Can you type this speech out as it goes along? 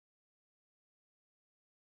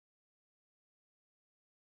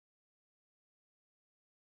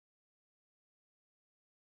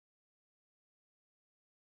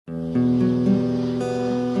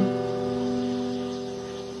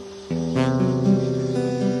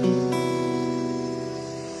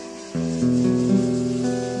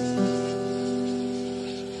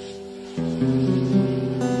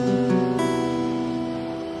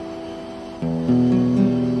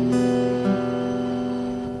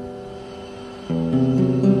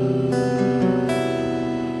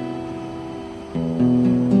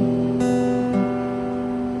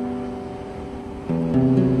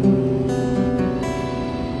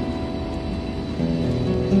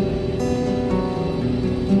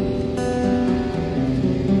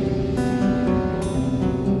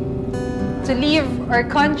to leave our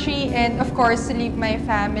country and of course to leave my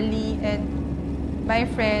family and my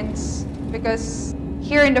friends, because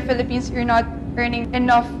here in the Philippines you're not earning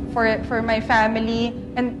enough for my family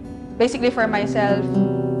and basically for myself.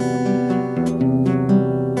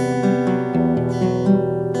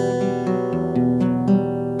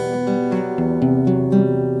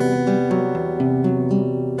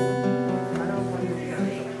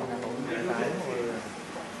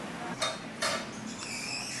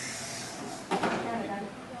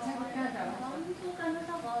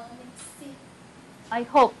 I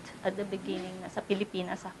hoped at the beginning na sa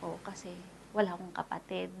Pilipinas ako kasi wala akong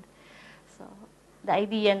kapatid. So, the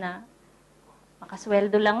idea na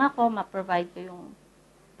makasweldo lang ako, ma-provide ko yung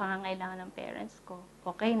pangangailangan ng parents ko,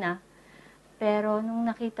 okay na. Pero nung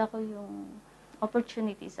nakita ko yung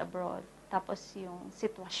opportunities abroad, tapos yung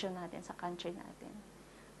sitwasyon natin sa country natin,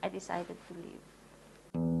 I decided to leave.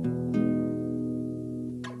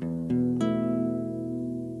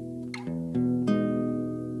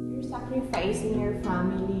 Sacrificing your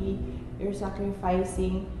family, you're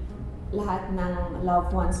sacrificing lahat ng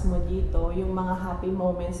loved ones mo dito, yung mga happy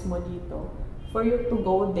moments mo dito, for you to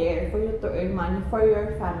go there, for you to earn money for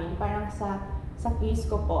your family. Parang sa case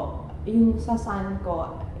ko po, yung sa son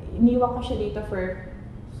ko, iniwan ko siya dito for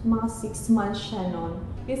mga 6 months siya noon.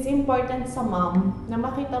 It's important sa mom na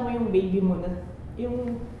makita mo yung baby mo na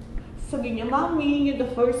yung sabi niya, "Mommy," yung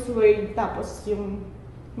the first word, tapos yung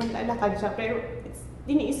maglalakad siya. Pero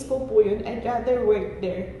diniis ko po yun. I'd rather work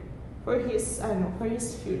there for his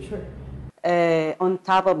future. On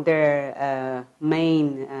top of their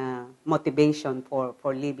main motivation for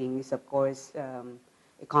living is, of course,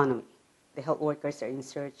 economy. The health workers are in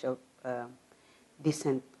search of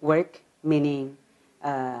decent work, meaning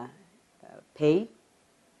pay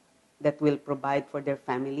that will provide for their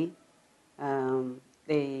family,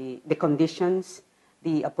 the conditions,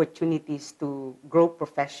 the opportunities to grow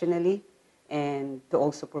professionally, and to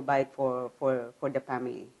also provide for the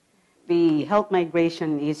family. The health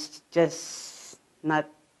migration is just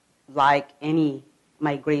not like any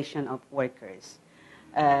migration of workers.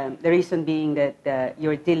 The reason being that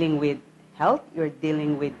you're dealing with health, you're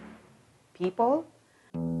dealing with people.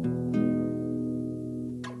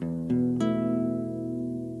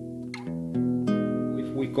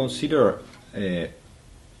 If we consider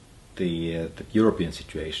the European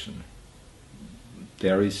situation,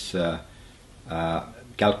 there is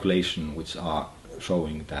calculation which are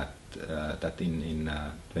showing that in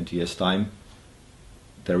 20 years' time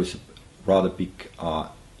there is a rather big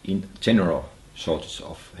in general shortage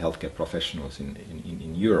of healthcare professionals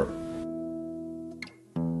in Europe.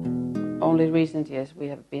 Only recent years we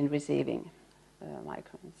have been receiving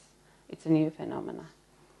migrants. It's a new phenomenon,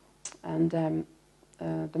 and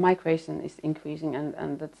the migration is increasing,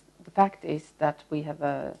 and the fact is that we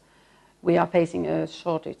are facing a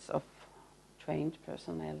shortage of trained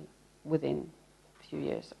personnel within a few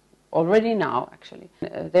years. Already now, actually.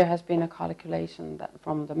 There has been a calculation that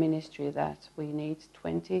from the ministry that we need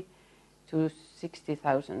 20 to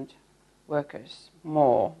 60,000 workers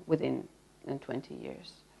more within 20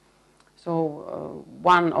 years. So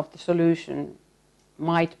one of the solutions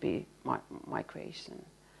might be migration.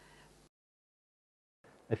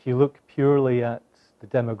 If you look purely at the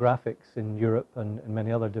demographics in Europe and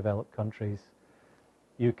many other developed countries,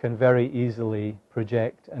 you can very easily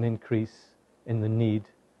project an increase in the need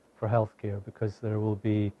for healthcare, because there will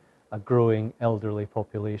be a growing elderly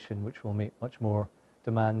population which will make much more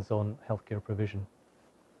demands on healthcare provision.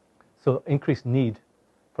 So increased need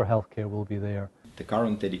for healthcare will be there. The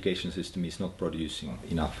current education system is not producing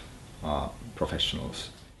enough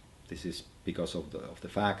professionals. This is because of the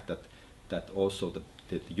fact that also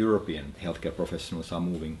the European healthcare professionals are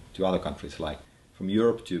moving to other countries, like from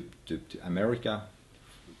Europe to America,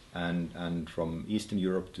 and from Eastern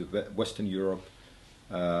Europe to Western Europe,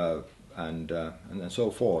 and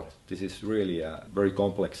so forth. This is really a very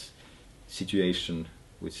complex situation,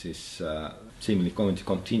 which is seemingly going to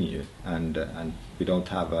continue, and we don't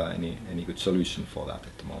have any good solution for that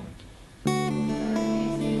at the moment.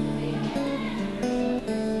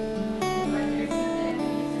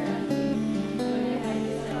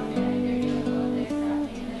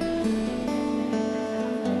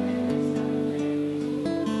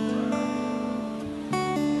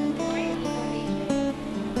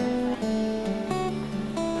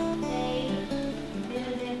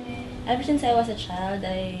 Ever since I was a child,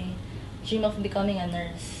 I dream of becoming a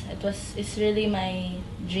nurse. It's really my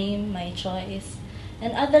dream, my choice.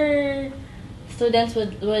 And other students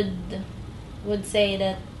would say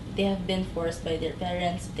that they have been forced by their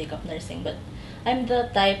parents to take up nursing, but I'm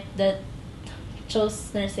the type that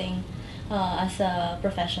chose nursing as a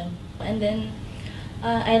profession. And then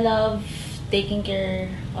I love taking care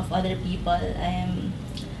of other people.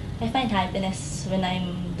 I find happiness when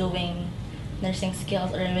I'm doing nursing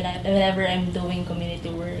skills or whenever I'm doing community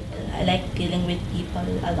work. I like dealing with people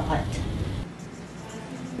a lot.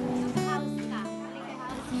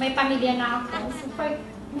 May pamilya na ako. So for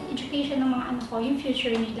education ng mga anak ko, yung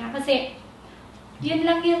future nila. Kasi yun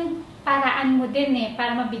lang yung paraan mo din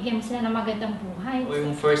para mabigyan mo sila ng magandang buhay.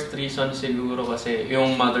 Yung first reason siguro kasi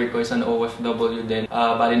yung mother ko is an OFW din.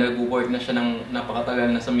 Bali nag-work na siya ng napakatagal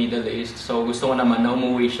na sa Middle East. So gusto ko naman na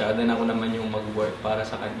umuwi siya, then ako naman yung mag-work para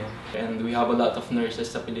sa kanya. And we have a lot of nurses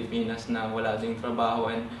sa Pilipinas na wala ding trabaho,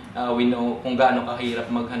 and we know kung gaano kahirap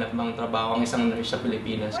maghanap ng trabaho ang isang nurse sa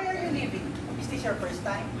Pilipinas. Why are you leaving? Is this your first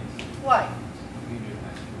time? Why?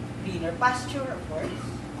 Greener pasture, of course.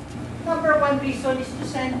 Number one reason is to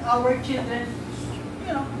send our children,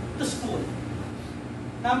 to school.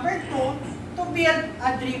 Number two, to build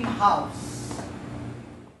a dream house.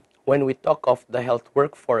 When we talk of the health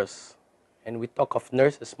workforce and we talk of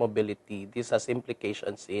nurses' mobility, this has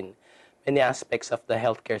implications in many aspects of the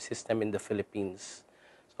healthcare system in the Philippines.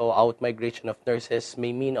 So out-migration of nurses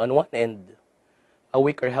may mean on one end a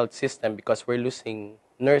weaker health system because we're losing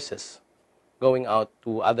nurses going out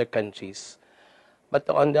to other countries. But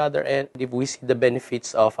on the other end, if we see the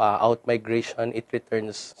benefits of out-migration, it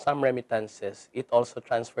returns some remittances. It also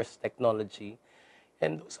transfers technology.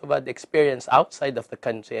 And those who had experience outside of the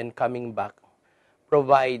country and coming back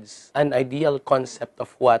provides an ideal concept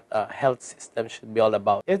of what a health system should be all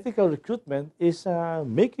about. Ethical recruitment is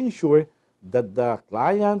making sure that the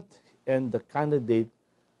client and the candidate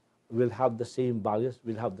will have the same values,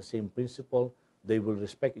 will have the same principle, they will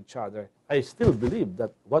respect each other. I still believe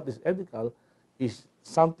that what is ethical is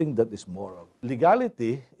something that is moral.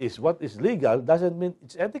 Legality is what is legal doesn't mean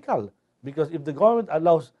it's ethical. Because if the government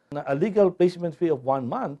allows a legal placement fee of 1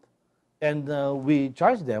 month and we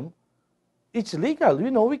charge them, it's legal.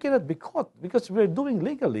 We cannot be caught because we're doing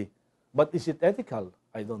legally. But is it ethical?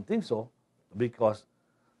 I don't think so, because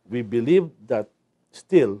we believe that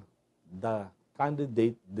still the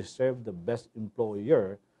candidate deserves the best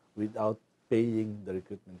employer without paying the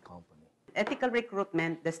recruitment company. Ethical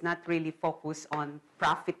recruitment does not really focus on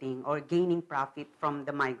profiting or gaining profit from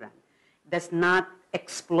the migrant. Does not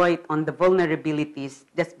exploit on the vulnerabilities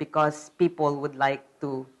just because people would like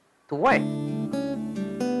to work.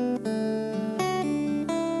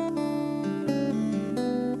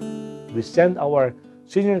 We send our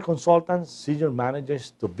senior consultants, senior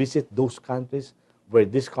managers to visit those countries where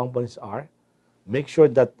these companies are, make sure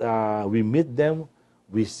that we meet them.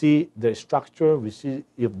 We see their structure, we see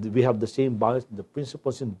if we have the same values, the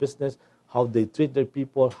principles in business, how they treat their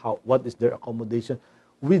people, what is their accommodation.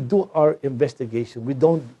 We do our investigation. We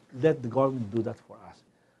don't let the government do that for us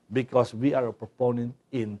because we are a proponent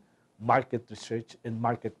in market research and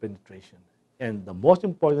market penetration. And the most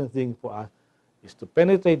important thing for us is to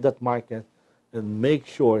penetrate that market and make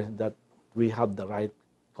sure that we have the right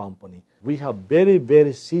company. We have very,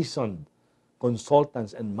 very seasoned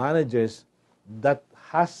consultants and managers that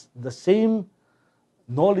has the same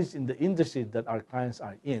knowledge in the industry that our clients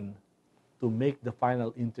are in to make the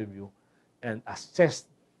final interview and assess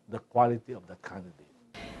the quality of that candidate.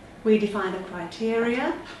 We define the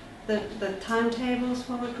criteria, the timetables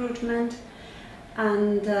for recruitment,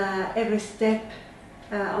 and every step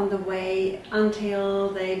on the way until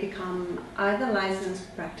they become either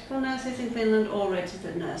licensed practical nurses in Finland or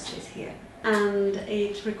registered nurses here. And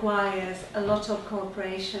it requires a lot of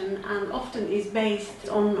cooperation and often is based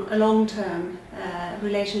on a long-term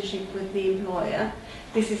relationship with the employer.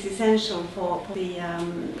 This is essential for the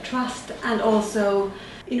trust, and also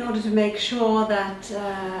in order to make sure that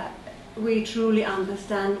we truly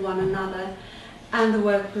understand one another and the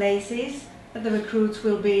workplaces that the recruits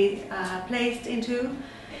will be placed into.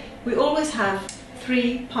 We always have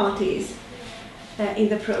 3 parties in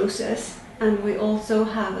the process. And we also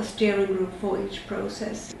have a steering group for each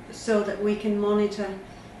process so that we can monitor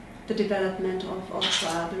the development of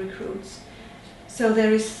the recruits. So there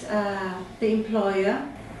is the employer,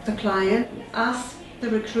 the client, us, the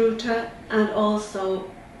recruiter, and also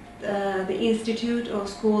the institute or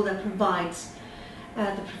school that provides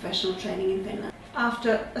the professional training in Finland.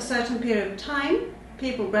 After a certain period of time,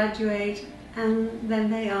 people graduate and then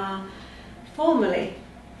they are formally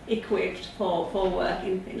equipped for work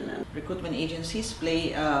in Finland. Recruitment agencies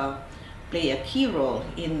play a key role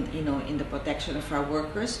in the protection of our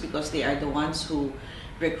workers because they are the ones who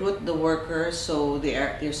recruit the workers. So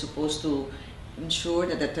they're supposed to ensure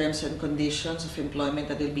that the terms and conditions of employment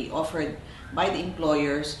that will be offered by the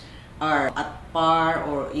employers are at par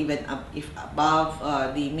or even if above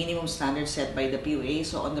the minimum standards set by the POA.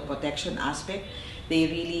 So on the protection aspect, they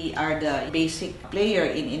really are the basic player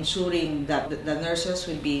in ensuring that the nurses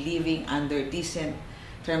will be living under decent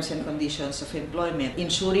terms and conditions of employment,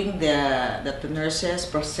 ensuring that the nurses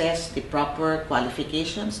possess the proper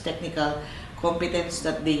qualifications, technical competence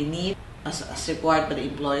that they need as required by the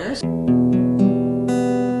employers.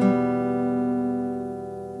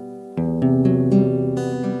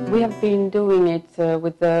 We have been doing it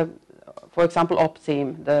with the, for example,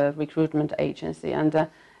 Opteam, the recruitment agency, and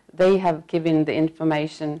they have given the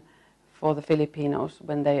information for the Filipinos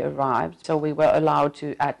when they arrived. So we were allowed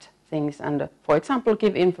to add things and, for example,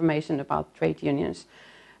 give information about trade unions.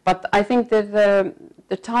 But I think that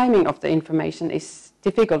the timing of the information is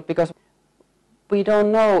difficult because we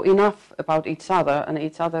don't know enough about each other and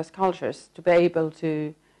each other's cultures to be able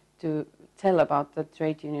to tell about the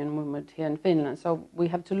trade union movement here in Finland. So we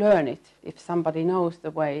have to learn it. If somebody knows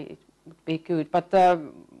the way, it would be good. But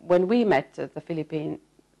when we met the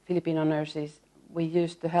Filipino nurses, we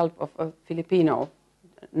used the help of a Filipino,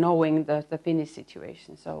 knowing the Finnish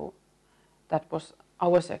situation. So that was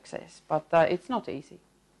our success. But it's not easy.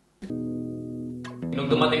 Nung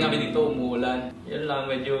dumating kami dito, umuulan. Yan lang,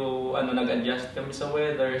 medyo nag-adjust kami sa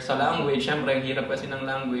weather. Sa language, syempre, ang hirap kasi ng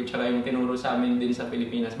language, saka yung tinuro sa amin din sa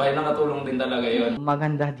Pilipinas. Bali, nakatulong din talaga yon.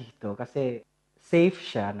 Maganda dito kasi safe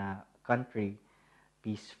siya na country,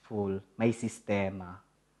 peaceful, may sistema.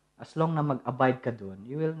 As long na mag-abide ka dun,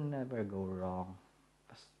 you will never go wrong.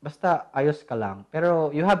 Basta ayos ka lang.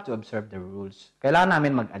 Pero you have to observe the rules. Kailangan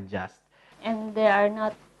namin mag-adjust. And they are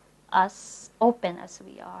not as open as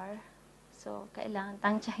we are. So, kailangan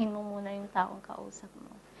tansyahin mo muna yung taong kausap mo.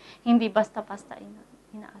 Hindi basta-basta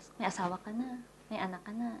inaas. May asawa ka na, may anak ka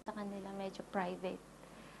na. Sa kanila medyo private.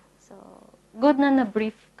 So, good na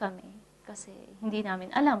na-brief kami. Kasi hindi namin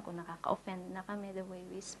alam kung nakaka-offend na kami the way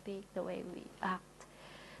we speak, the way we act.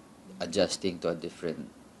 Adjusting to a different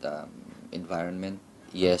environment.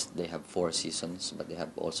 Yes, they have 4 seasons, but they have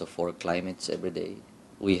also 4 climates every day.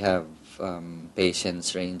 We have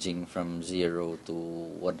patients ranging from 0 to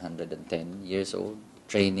 110 years old.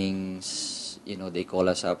 Trainings, they call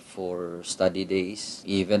us up for study days,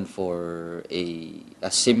 even for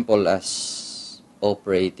as simple as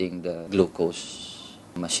operating the glucose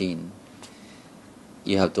machine.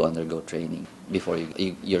 You have to undergo training before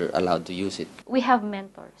you're allowed to use it. We have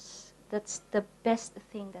mentors. That's the best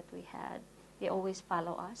thing that we had. They always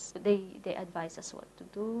follow us. They advise us what to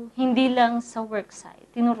do. Hindi lang sa work site.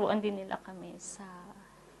 Tinuruan din nila kami sa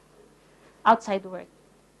outside work.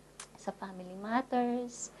 Sa family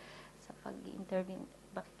matters, sa pag-intervene,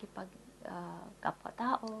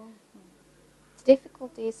 kapwa-tao.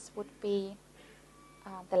 Difficulties would be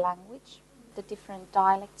the language, the different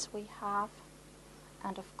dialects we have,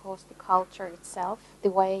 and of course the culture itself.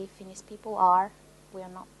 The way Finnish people are, we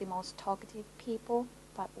are not the most talkative people.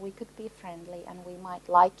 But we could be friendly and we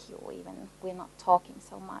might like you even we're not talking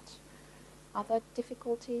so much. Other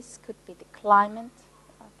difficulties could be the climate,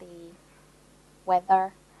 the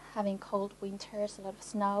weather, having cold winters, a lot of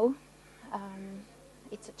snow.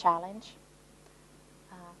 It's a challenge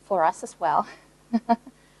for us as well.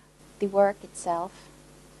 The work itself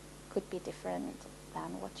could be different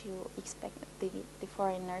than what you expect the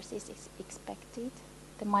foreigners is expected.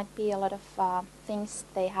 There might be a lot of things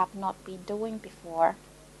they have not been doing before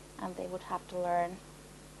and they would have to learn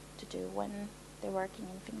to do when they're working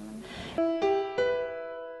in Finland.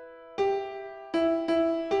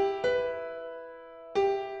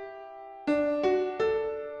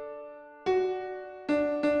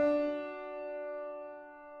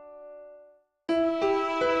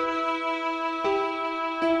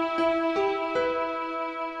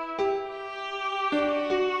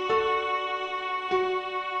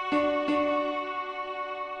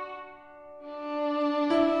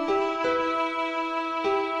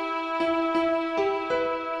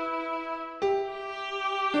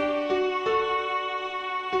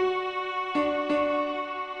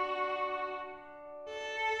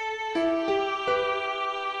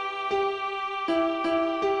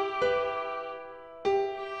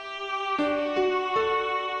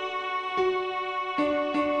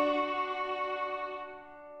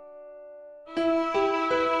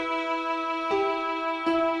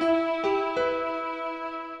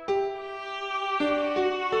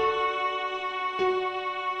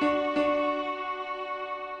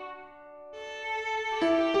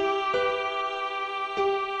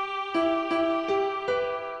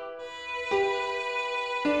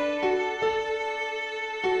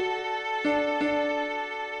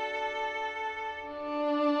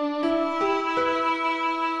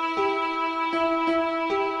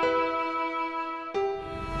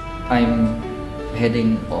 I'm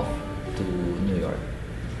heading off to New York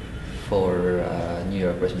for New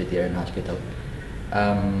York Presbyterian Hospital.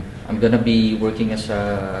 I'm gonna be working as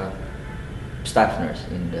a staff nurse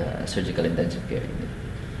in the surgical intensive care unit.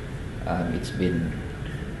 It's been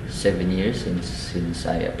 7 years since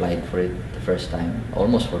I applied for it the first time.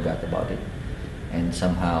 Almost forgot about it, and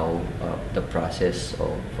somehow the process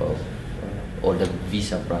of or the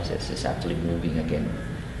visa process is actually moving again.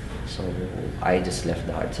 So I just left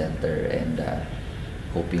the heart center and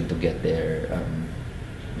hoping to get there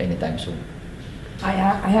anytime soon. I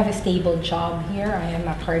have a stable job here. I am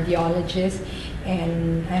a cardiologist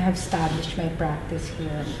and I have established my practice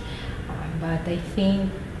here. But I think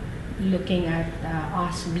looking at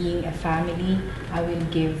us being a family, I will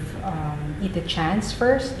give it a chance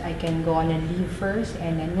first. I can go on a leave first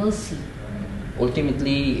and then we'll see.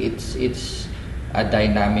 Ultimately, it's a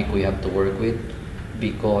dynamic we have to work with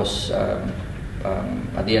because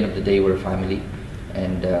at the end of the day, we're a family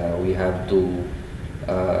and we have to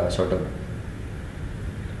sort of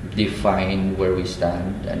define where we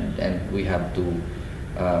stand and we have to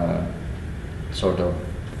sort of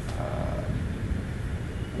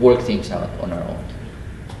work things out on our own.